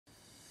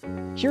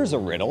Here's a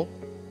riddle.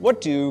 What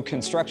do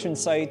construction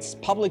sites,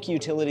 public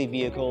utility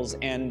vehicles,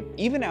 and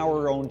even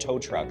our own tow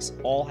trucks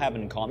all have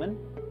in common?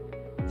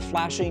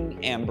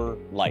 Flashing amber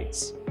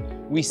lights.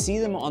 We see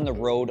them on the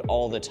road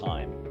all the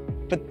time.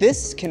 But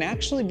this can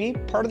actually be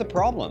part of the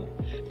problem.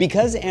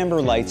 Because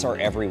amber lights are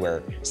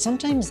everywhere,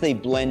 sometimes they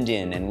blend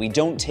in and we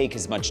don't take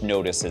as much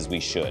notice as we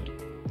should,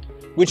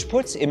 which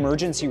puts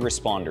emergency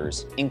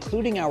responders,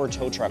 including our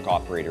tow truck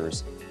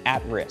operators,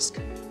 at risk.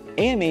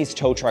 AMA's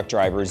tow truck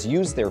drivers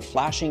use their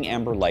flashing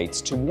amber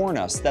lights to warn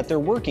us that they're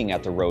working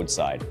at the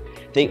roadside.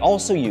 They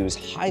also use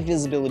high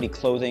visibility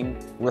clothing,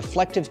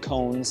 reflective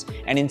cones,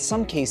 and in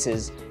some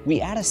cases,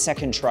 we add a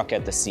second truck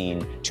at the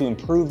scene to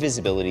improve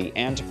visibility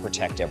and to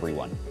protect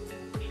everyone.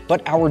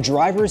 But our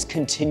drivers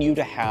continue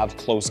to have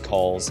close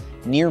calls,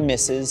 near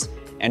misses,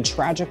 and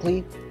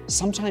tragically,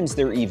 sometimes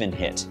they're even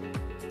hit.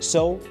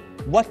 So,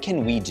 what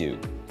can we do?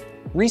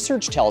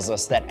 Research tells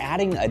us that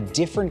adding a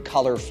different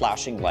color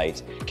flashing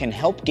light can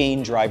help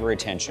gain driver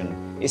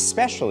attention,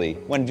 especially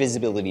when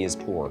visibility is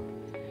poor.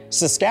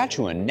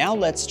 Saskatchewan now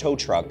lets tow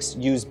trucks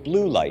use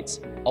blue lights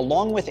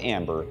along with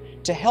amber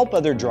to help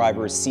other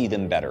drivers see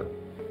them better.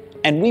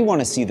 And we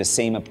want to see the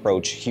same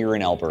approach here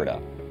in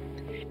Alberta.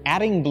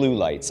 Adding blue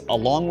lights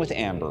along with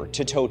amber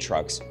to tow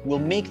trucks will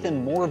make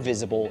them more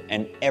visible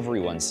and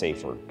everyone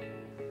safer.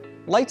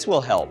 Lights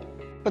will help,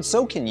 but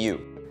so can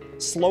you.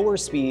 Slower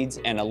speeds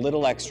and a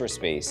little extra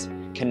space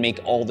can make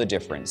all the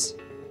difference.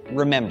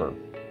 Remember,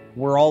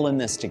 we're all in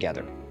this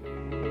together.